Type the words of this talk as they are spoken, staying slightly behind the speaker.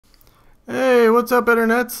what's up,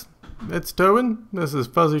 internets? It's Tobin. This is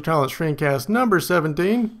Fuzzy Talent Screencast number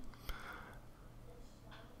 17,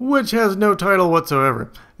 which has no title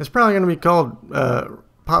whatsoever. It's probably going to be called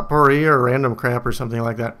Potpourri or Random Crap or something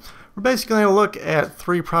like that. We're basically going to look at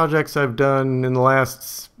 3 projects I've done in the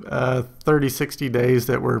last 30-60 days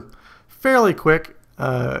that were fairly quick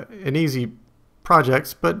and easy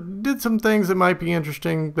projects, but did some things that might be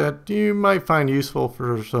interesting that you might find useful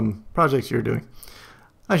for some projects you're doing.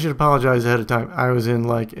 I should apologize ahead of time. I was in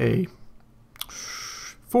like a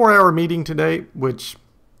 4-hour meeting today, which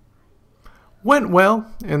went well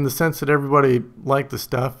in the sense that everybody liked the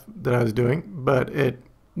stuff that I was doing, but it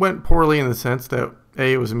went poorly in the sense that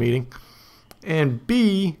A, it was a meeting, and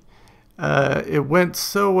B, it went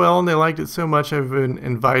so well and they liked it so much I've been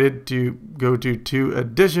invited to go to 2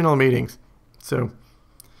 additional meetings. So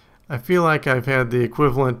I feel like I've had the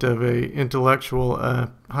equivalent of a intellectual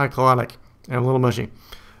high colonic, and I'm a little mushy.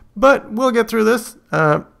 But we'll get through this.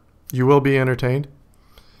 You will be entertained.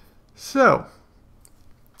 So,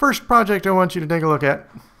 first project I want you to take a look at.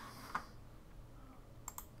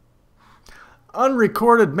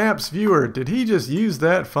 Unrecorded Maps Viewer. Did he just use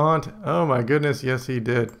that font? Oh my goodness, yes he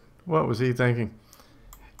did. What was he thinking?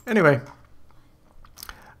 Anyway,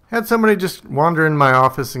 had somebody just wander in my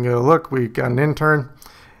office and go, look, we've got an intern.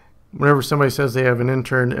 Whenever somebody says they have an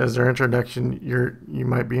intern as their introduction, you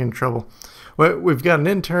might be in trouble. Well, we've got an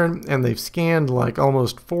intern and they've scanned like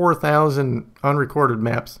almost 4,000 unrecorded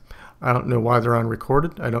maps. I don't know why they're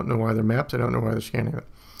unrecorded. I don't know why they're maps. I don't know why they're scanning it.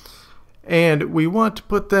 And we want to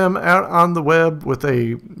put them out on the web with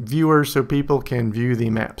a viewer so people can view the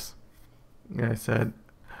maps. And I said,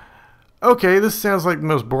 okay, this sounds like the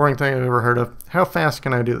most boring thing I've ever heard of. How fast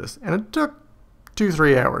can I do this? And it took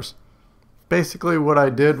 2-3 hours. Basically what I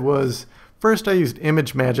did was, first I used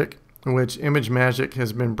Image Magic, which Image Magic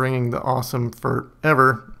has been bringing the awesome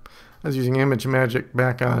forever. I was using Image Magic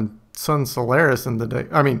back on Sun Solaris in the day.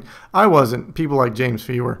 I mean, I wasn't. People like James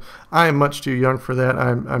Fee were. I am much too young for that.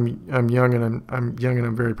 I'm young and I'm young and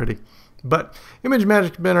I'm very pretty. But Image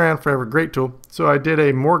Magic's been around forever. Great tool. So I did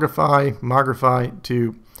a Mogrify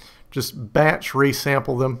to just batch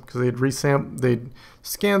resample them, because they'd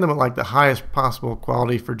scan them at like the highest possible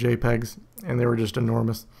quality for JPEGs, and they were just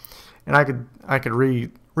enormous. And I could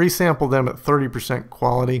resample them at 30%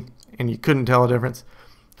 quality, and you couldn't tell a difference.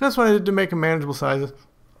 That's what I did to make them manageable sizes.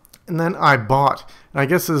 And then I bought, and I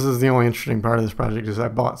guess this is the only interesting part of this project, is I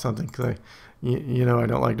bought something, because you know I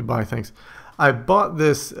don't like to buy things. I bought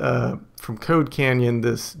this from Code Canyon,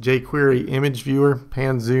 this jQuery image viewer,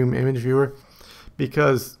 pan zoom image viewer,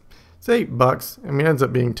 because it's $8. I mean, it ends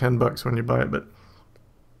up being $10 when you buy it, but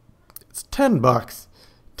it's $10.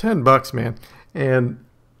 $10, man. And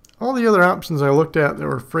all the other options I looked at that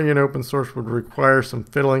were free and open source would require some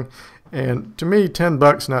fiddling. And to me,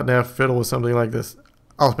 $10 not to have to fiddle with something like this,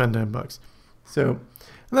 I'll spend $10. So, and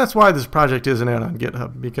that's why this project isn't out on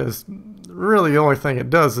GitHub, because really the only thing it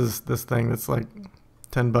does is this thing that's like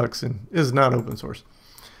 $10 and is not open source.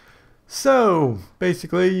 So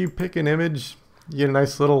basically you pick an image, you get a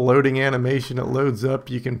nice little loading animation, it loads up,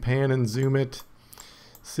 you can pan and zoom it,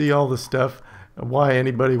 see all the stuff. Why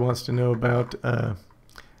anybody wants to know about a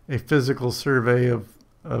physical survey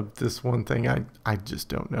of this one thing, I just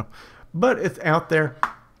don't know. But it's out there.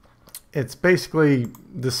 It's basically,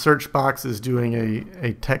 the search box is doing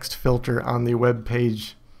a text filter on the web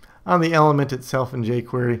page, on the element itself in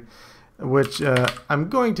jQuery, which I'm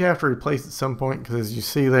going to have to replace at some point, because as you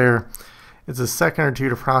see there, it's a second or 2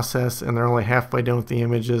 to process, and they're only halfway done with the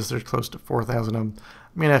images. There's close to 4,000 of them.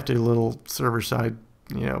 I'm going to have to do a little server-side,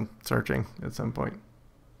 searching at some point.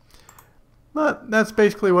 But that's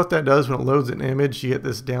basically what that does. When it loads an image, you get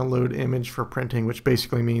this download image for printing, which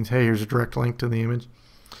basically means, hey, here's a direct link to the image.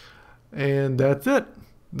 And that's it.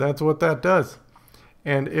 That's what that does.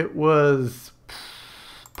 And it was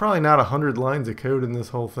probably not 100 lines of code in this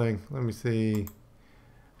whole thing. Let me see.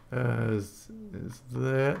 Is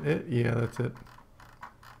that it? Yeah, that's it.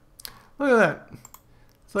 Look at that.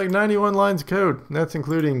 It's like 91 lines of code. And that's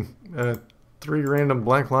including 3 random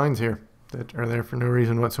blank lines here that are there for no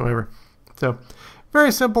reason whatsoever. So,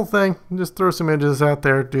 very simple thing. Just throw some images out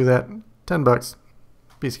there, do that. $10.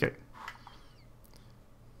 Piece of cake.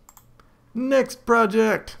 Next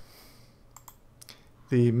project.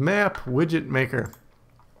 The Map Widget Maker.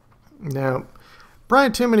 Now,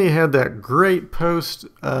 Brian Timoney had that great post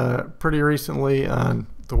pretty recently on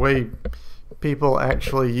the way people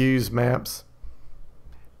actually use maps.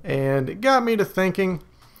 And it got me to thinking,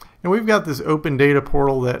 and we've got this open data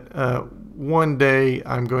portal that one day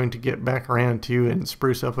I'm going to get back around to and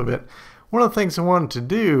spruce up a bit. One of the things I wanted to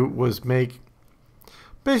do was make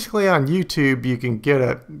Basically on YouTube you can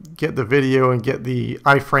get the video and get the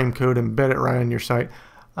iframe code, embed it right on your site.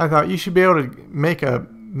 I thought you should be able to make a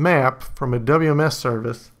map from a WMS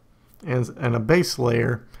service and a base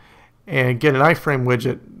layer and get an iframe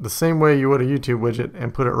widget the same way you would a YouTube widget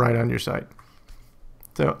and put it right on your site.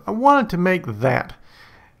 So I wanted to make that.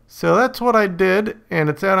 So that's what I did, and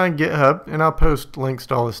it's out on GitHub, and I'll post links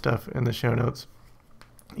to all this stuff in the show notes.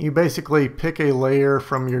 You basically pick a layer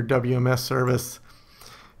from your WMS service.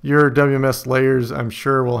 Your WMS layers, I'm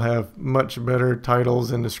sure, will have much better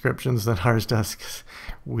titles and descriptions than ours does, because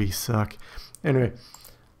we suck. Anyway,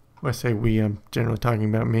 when I say we, I'm generally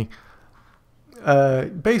talking about me.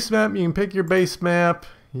 Base map, you can pick your base map.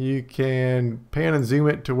 You can pan and zoom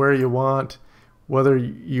it to where you want, whether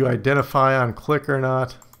you identify on click or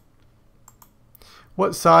not.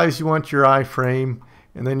 What size you want your iframe,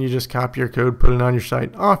 and then you just copy your code, put it on your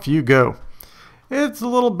site. Off you go. It's a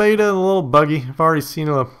little beta and a little buggy. I've already seen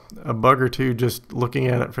a bug or two just looking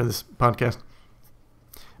at it for this podcast.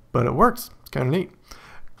 But it works. It's kind of neat.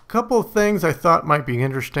 A couple of things I thought might be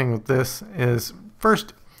interesting with this is,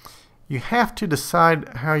 first, you have to decide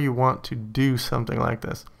how you want to do something like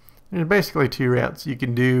this. There's basically two routes. You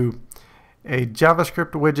can do a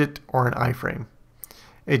JavaScript widget or an iframe.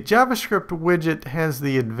 A JavaScript widget has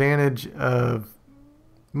the advantage of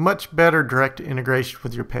much better direct integration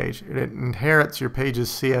with your page. It inherits your page's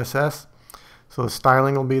CSS, so the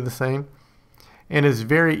styling will be the same, and is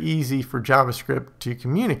very easy for JavaScript to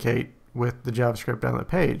communicate with the JavaScript on the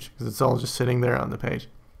page, because it's all just sitting there on the page.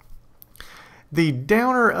 The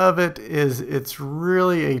downer of it is it's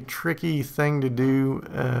really a tricky thing to do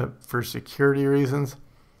for security reasons.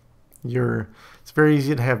 It's very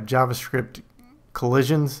easy to have JavaScript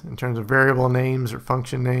collisions in terms of variable names or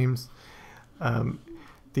function names.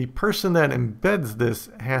 The person that embeds this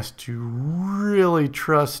has to really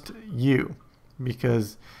trust you,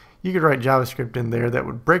 because you could write JavaScript in there that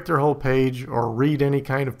would break their whole page or read any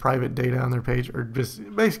kind of private data on their page, or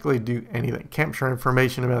just basically do anything, capture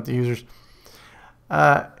information about the users.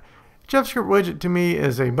 JavaScript widget to me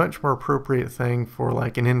is a much more appropriate thing for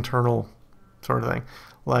like an internal sort of thing.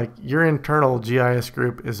 Like your internal GIS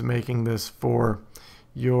group is making this for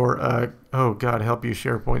your, oh God help you,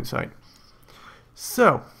 SharePoint site.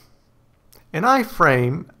 So an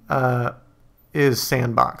iframe is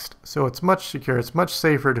sandboxed, so it's much secure, it's much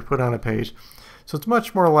safer to put on a page, so it's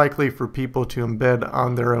much more likely for people to embed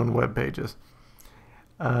on their own web pages.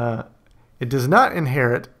 It does not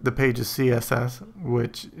inherit the page's CSS,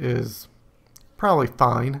 which is probably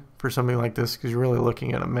fine for something like this because you're really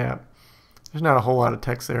looking at a map. There's not a whole lot of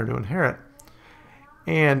text there to inherit.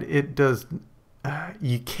 And it does,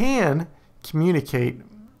 you can communicate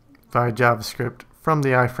via JavaScript from the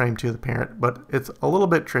iframe to the parent, but it's a little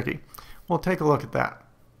bit tricky. We'll take a look at that.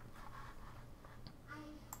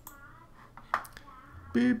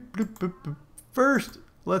 First,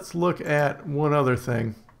 let's look at one other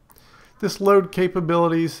thing. This load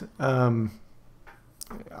capabilities on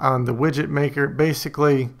the widget maker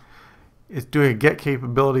basically is doing a get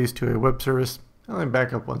capabilities to a web service. Let me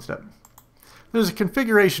back up one step. There's a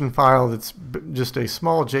configuration file that's just a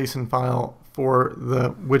small JSON file for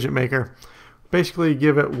the widget maker. Basically, you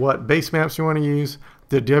give it what base maps you want to use,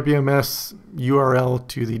 the WMS URL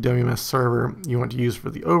to the WMS server you want to use for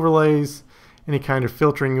the overlays, any kind of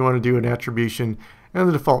filtering you want to do in attribution, and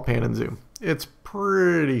the default pan and zoom. It's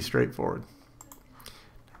pretty straightforward.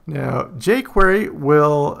 Now, jQuery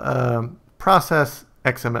will process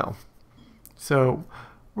XML. So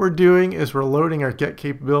what we're doing is we're loading our get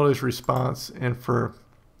capabilities response, and for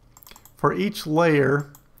each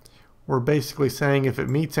layer, we're basically saying if it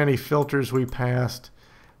meets any filters we passed,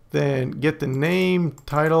 then get the name,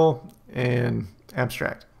 title, and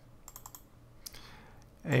abstract.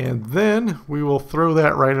 And then we will throw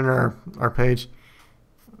that right in our page.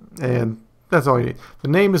 And that's all you need. The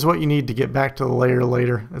name is what you need to get back to the layer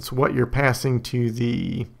later. It's what you're passing to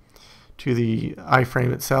the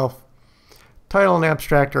iframe itself. Title and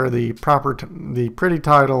abstract are the pretty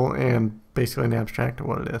title and basically an abstract of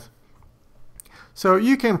what it is. So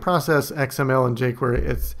you can process XML in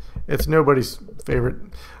jQuery. It's nobody's favorite.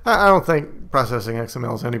 I don't think processing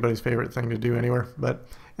XML is anybody's favorite thing to do anywhere, but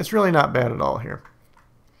it's really not bad at all here.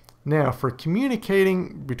 Now, for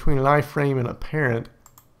communicating between an iframe and a parent,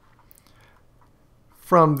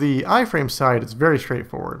 from the iframe side, it's very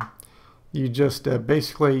straightforward. You just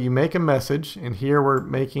basically you make a message, and here we're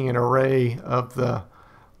making an array of the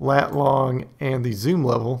lat long and the zoom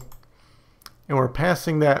level, and we're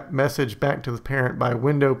passing that message back to the parent by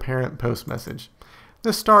window parent post message.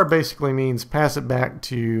 This star basically means pass it back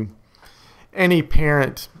to any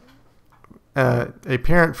parent a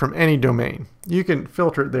parent from any domain. You can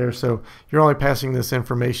filter it there, so you're only passing this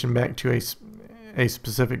information back to a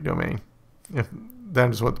specific domain, if that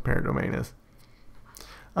is what the parent domain is.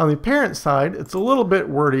 On the parent side, it's a little bit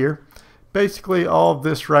wordier. Basically, all of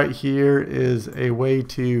this right here is a way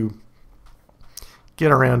to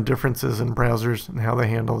get around differences in browsers and how they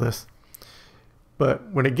handle this. But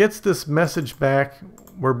when it gets this message back,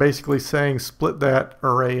 we're basically saying split that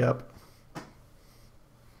array up.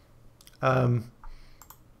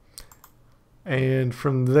 And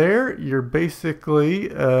from there, you're basically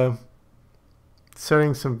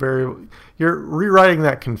setting some variable. You're rewriting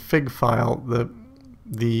that config file, the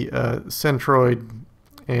centroid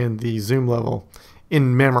and the zoom level,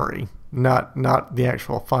 in memory, not the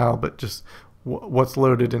actual file, but just what's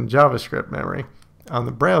loaded in JavaScript memory on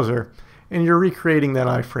the browser, and you're recreating that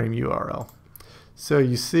iframe URL. So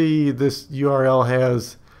you see this URL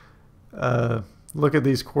has, look at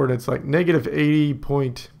these coordinates, like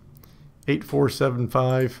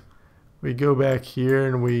 -80.8475. We go back here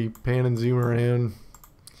and we pan and zoom around.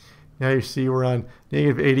 Now you see we're on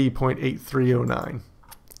 -80.8309.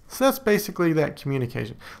 So that's basically that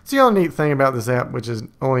communication. So the other neat thing about this app, which is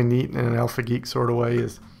only neat in an Alpha Geek sort of way,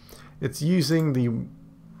 is it's using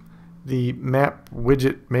the map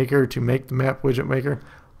widget maker to make the map widget maker.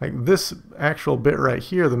 Like this actual bit right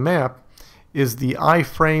here, the map, is the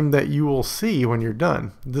iframe that you will see when you're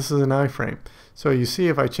done. This is an iframe. So you see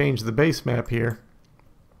if I change the base map here,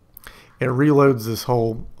 it reloads this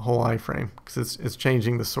whole iframe because it's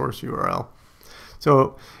changing the source URL.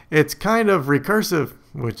 So it's kind of recursive,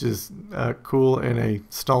 which is cool in a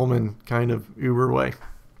Stallman kind of Uber way.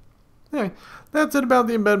 Anyway, that's it about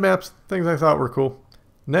the embed maps, things I thought were cool.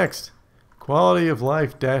 Next, quality of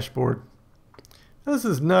life dashboard. This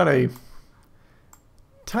is not a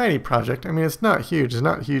tiny project. I mean, it's not huge. It's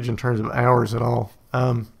not huge in terms of hours at all.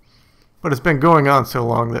 But it's been going on so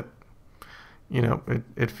long that, you know,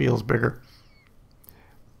 it feels bigger.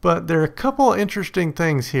 But there are a couple interesting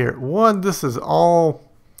things here. One, this is all,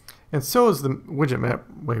 and so is the widget map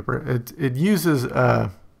waiver. It uses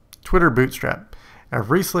Twitter Bootstrap. I've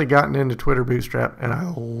recently gotten into Twitter Bootstrap and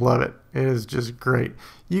I love it. It is just great.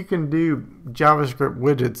 You can do JavaScript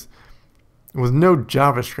widgets with no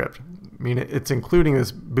JavaScript. I mean, it's including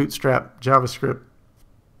this Bootstrap JavaScript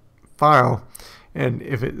file, and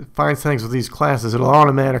if it finds things with these classes, it'll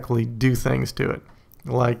automatically do things to it,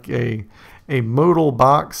 like a modal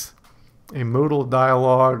box, a modal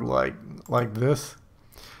dialog like this.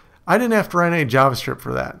 I didn't have to write any JavaScript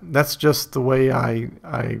for that. That's just the way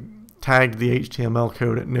I tagged the HTML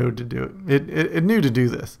code at Node to do it. It knew to do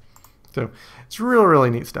this. So it's really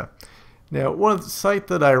neat stuff. Now, one site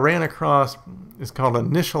that I ran across is called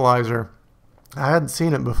Initializer. I hadn't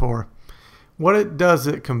seen it before. What it does,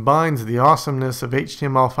 it combines the awesomeness of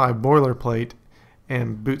HTML5 boilerplate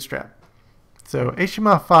and Bootstrap. So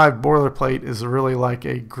HTML5 boilerplate is really like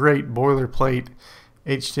a great boilerplate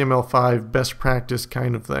HTML5 best practice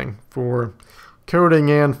kind of thing for coding,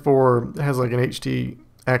 and for, it has like an HT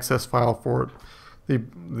access file for the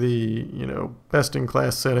you know, best in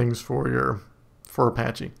class settings for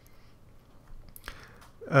Apache.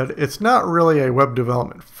 It's not really a web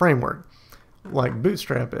development framework like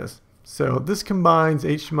Bootstrap is. So this combines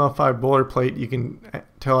HTML5 boilerplate. You can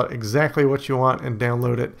tell it exactly what you want and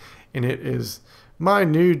download it, and it is my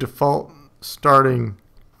new default starting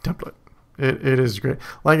template. It is great.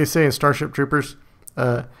 Like I say in Starship Troopers,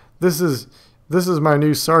 this is my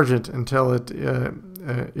new sergeant until it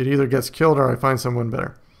either gets killed or I find someone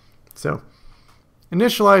better. So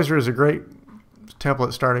Initializer is a great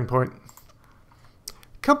template starting point.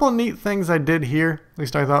 A couple of neat things I did here, at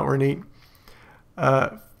least I thought were neat.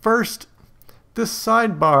 First, this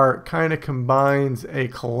sidebar kind of combines a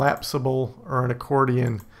collapsible or an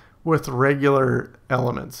accordion with regular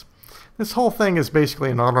elements. This whole thing is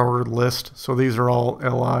basically an unordered list, so these are all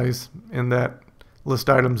LIs in that list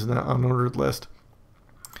items in that unordered list,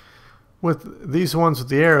 with these ones with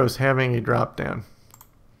the arrows having a drop down.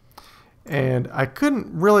 And I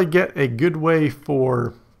couldn't really get a good way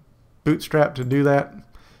for Bootstrap to do that.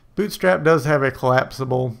 Bootstrap does have a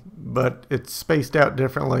collapsible, but it's spaced out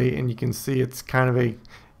differently, and you can see it's kind of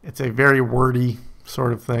it's a very wordy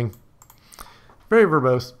sort of thing. Very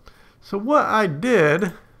verbose. So what I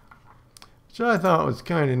did, which I thought was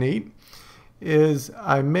kind of neat, is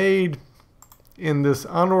I made in this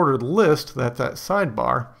unordered list, that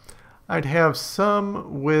sidebar, I'd have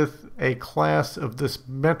some with a class of this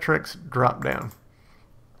metrics dropdown.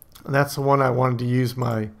 And that's the one I wanted to use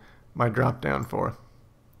my dropdown for.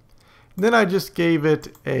 And then I just gave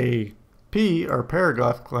it a P or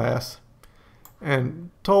paragraph class and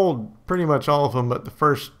told pretty much all of them but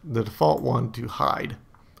the default one to hide.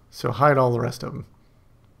 So hide all the rest of them.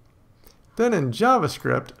 Then in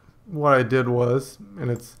JavaScript, what I did was, and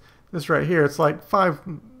it's this right here, it's like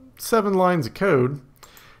 7 lines of code.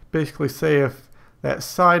 Basically say if that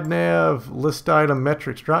side nav list item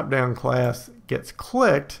metrics dropdown class gets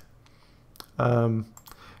clicked,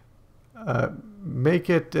 make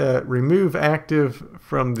it remove active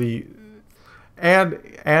from the add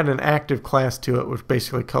an active class to it, which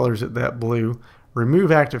basically colors it that blue.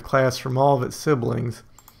 Remove active class from all of its siblings,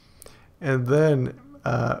 and then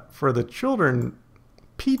for the children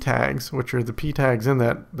p tags, which are the p tags in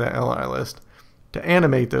that li list, to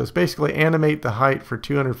animate those. Basically animate the height for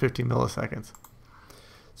 250 milliseconds.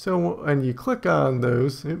 So when you click on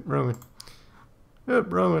those, when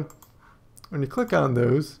you click on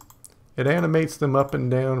those, it animates them up and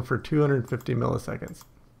down for 250 milliseconds.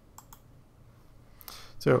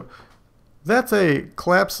 So that's a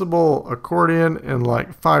collapsible accordion in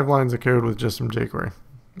like 5 lines of code with just some jQuery.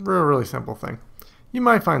 Really simple thing. You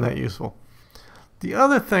might find that useful. The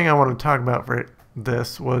other thing I want to talk about for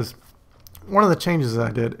this was one of the changes that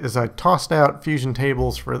I did is I tossed out Fusion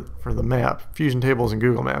Tables for the map, Fusion Tables in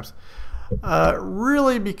Google Maps.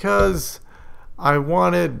 Really because I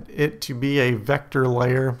wanted it to be a vector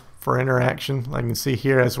layer for interaction. Like you can see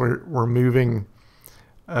here as we're moving,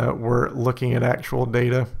 we're looking at actual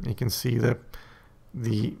data. You can see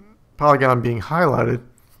the polygon being highlighted.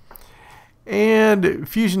 And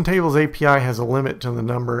Fusion Tables API has a limit to the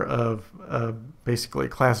number of basically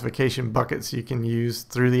classification buckets you can use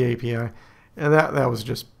through the API. And that was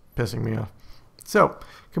just pissing me off. So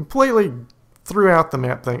completely threw out the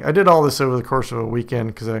map thing. I did all this over the course of a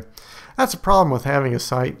weekend because that's a problem with having a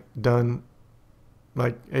site done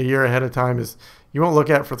like a year ahead of time is you won't look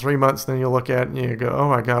at it for 3 months, then you'll look at it and you go, oh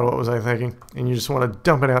my God, what was I thinking? And you just want to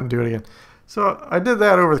dump it out and do it again. So I did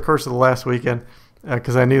that over the course of the last weekend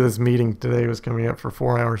because I knew this meeting today was coming up for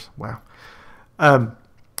 4 hours. Wow.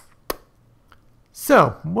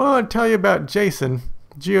 So what I want to tell you about JSON,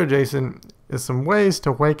 GeoJSON, is some ways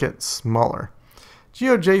to make it smaller.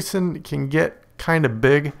 GeoJSON can get kind of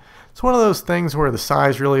big. It's one of those things where the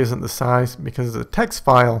size really isn't the size because the text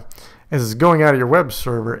file, as it's going out of your web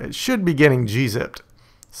server, it should be getting gzipped.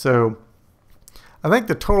 So I think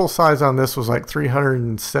the total size on this was like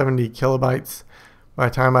 370 kilobytes by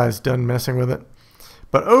the time I was done messing with it.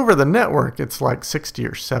 But over the network, it's like 60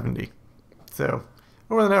 or 70. So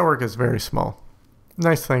over the network, it's very small.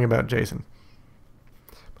 Nice thing about JSON.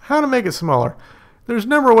 How to make it smaller? There's a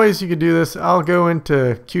number of ways you could do this. I'll go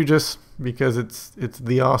into QGIS because it's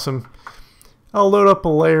the awesome. I'll load up a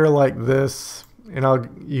layer like this, and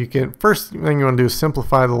first thing you want to do is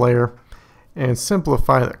simplify the layer and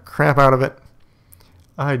simplify the crap out of it.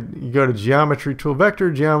 You go to Geometry Tool,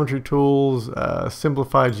 Vector, Geometry Tools,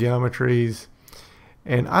 Simplify Geometries,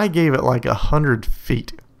 and I gave it like 100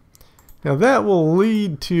 feet. Now that will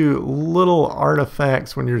lead to little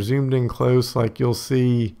artifacts when you're zoomed in close, like you'll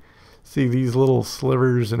see these little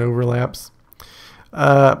slivers and overlaps.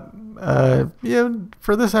 Yeah,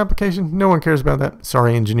 for this application, no one cares about that.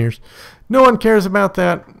 Sorry, engineers. No one cares about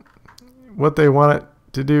that. What they want it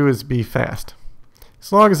to do is be fast.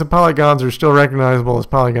 As long as the polygons are still recognizable as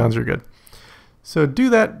polygons are good. So do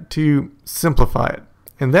that to simplify it.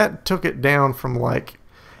 And that took it down from like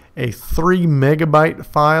a 3 megabyte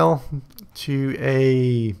file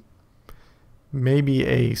to maybe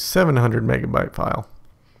a 700 megabyte file.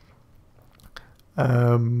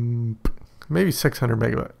 Maybe 600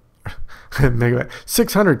 megabyte.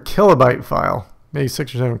 600 kilobyte file. Maybe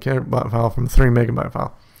 6 or 7 kilobyte file from a 3 megabyte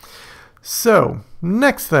file. So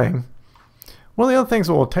next thing, one of the other things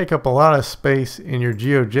that will take up a lot of space in your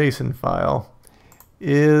GeoJSON file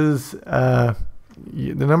is the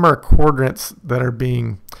number of coordinates that are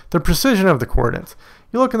the precision of the coordinates.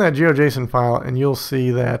 You look in that GeoJSON file and you'll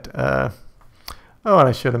see that, oh, and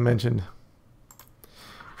I should have mentioned,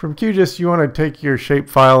 from QGIS you want to take your shape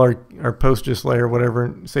file or PostGIS layer, whatever,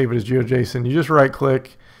 and save it as GeoJSON. You just right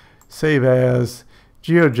click, save as.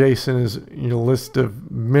 GeoJSON is your list of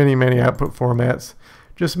many output formats.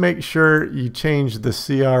 Just make sure you change the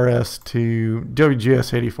CRS to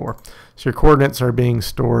WGS84. So your coordinates are being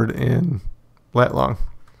stored in lat long.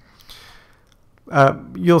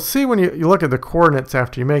 You'll see when you look at the coordinates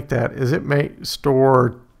after you make that, is it may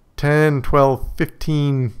store 10, 12,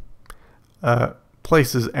 15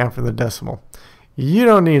 places after the decimal. You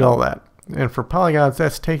don't need all that. And for polygons,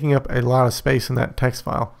 that's taking up a lot of space in that text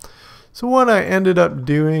file. So what I ended up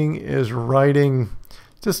doing is writing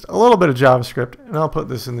just a little bit of JavaScript, and I'll put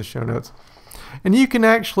this in the show notes. And you can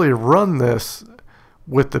actually run this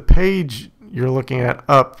with the page you're looking at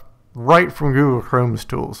up right from Google Chrome's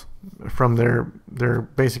tools, from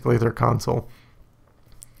basically their console.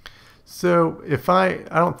 So if I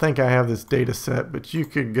don't think I have this data set, but you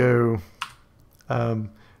could go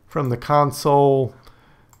from the console,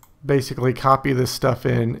 basically copy this stuff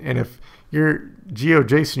in, and if your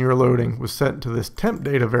GeoJSON you're loading was set to this temp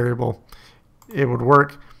data variable, it would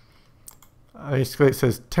work. Basically it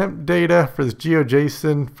says temp data for this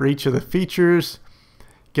GeoJSON for each of the features,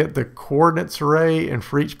 get the coordinates array, and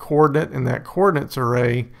for each coordinate in that coordinates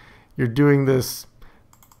array, you're doing this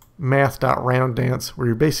math.round dance where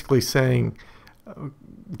you're basically saying,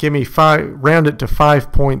 give me round it to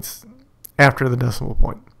 5 points after the decimal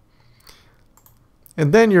point.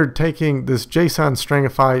 And then you're taking this JSON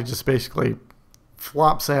stringify, just basically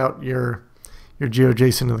flops out your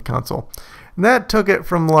GeoJSON to the console. And that took it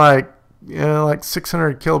from like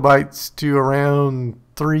 600 kilobytes to around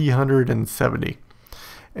 370.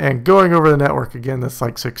 And going over the network again, that's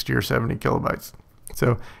like 60 or 70 kilobytes.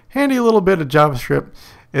 So handy little bit of JavaScript.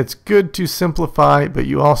 It's good to simplify, but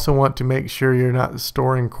you also want to make sure you're not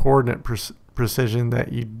storing coordinate precision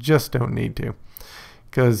that you just don't need to.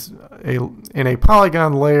 Because in a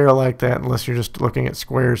polygon layer like that, unless you're just looking at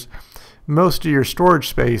squares, most of your storage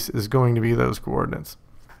space is going to be those coordinates.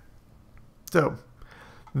 So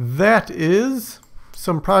that is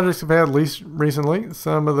some projects I've had recently,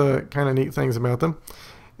 some of the kind of neat things about them,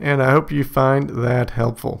 and I hope you find that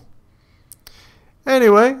helpful.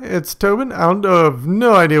 Anyway, it's Tobin. I have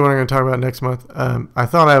no idea what I'm going to talk about next month. I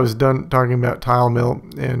thought I was done talking about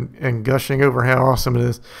TileMill and gushing over how awesome it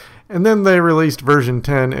is. And then they released version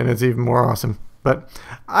 10, and it's even more awesome. But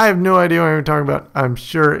I have no idea what I'm going to talk about. I'm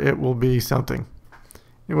sure it will be something.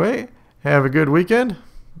 Anyway, have a good weekend.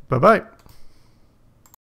 Bye-bye.